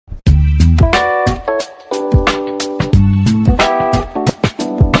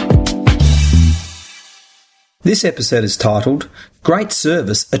This episode is titled, Great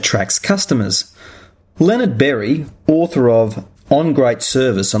Service Attracts Customers. Leonard Berry, author of On Great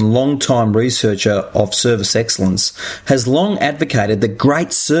Service and long-time researcher of service excellence, has long advocated that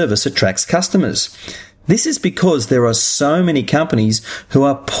great service attracts customers. This is because there are so many companies who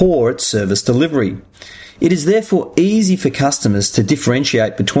are poor at service delivery. It is therefore easy for customers to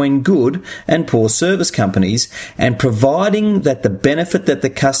differentiate between good and poor service companies, and providing that the benefit that the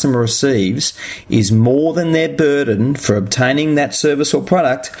customer receives is more than their burden for obtaining that service or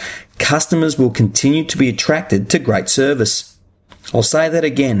product, customers will continue to be attracted to great service. I'll say that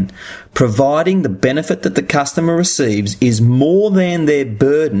again. Providing the benefit that the customer receives is more than their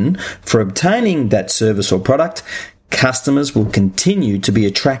burden for obtaining that service or product, customers will continue to be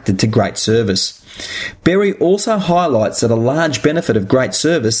attracted to great service. Berry also highlights that a large benefit of great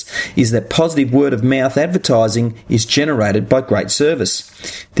service is that positive word-of-mouth advertising is generated by great service.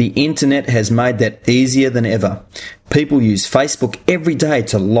 The internet has made that easier than ever. People use Facebook every day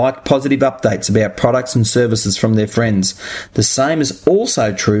to like positive updates about products and services from their friends. The same is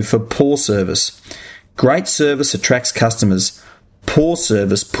also true for poor service. Great service attracts customers. Poor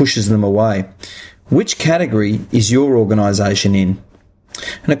service pushes them away. Which category is your organisation in?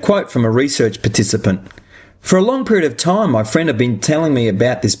 And a quote from a research participant. For a long period of time, my friend had been telling me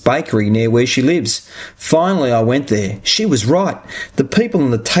about this bakery near where she lives. Finally, I went there. She was right. The people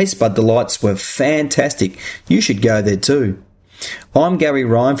and the taste bud delights were fantastic. You should go there too. I'm Gary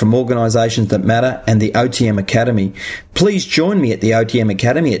Ryan from Organisations That Matter and the OTM Academy. Please join me at the OTM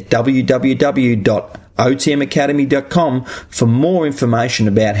Academy at www.otmacademy.com for more information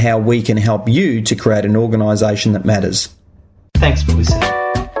about how we can help you to create an organisation that matters. Thanks for listening.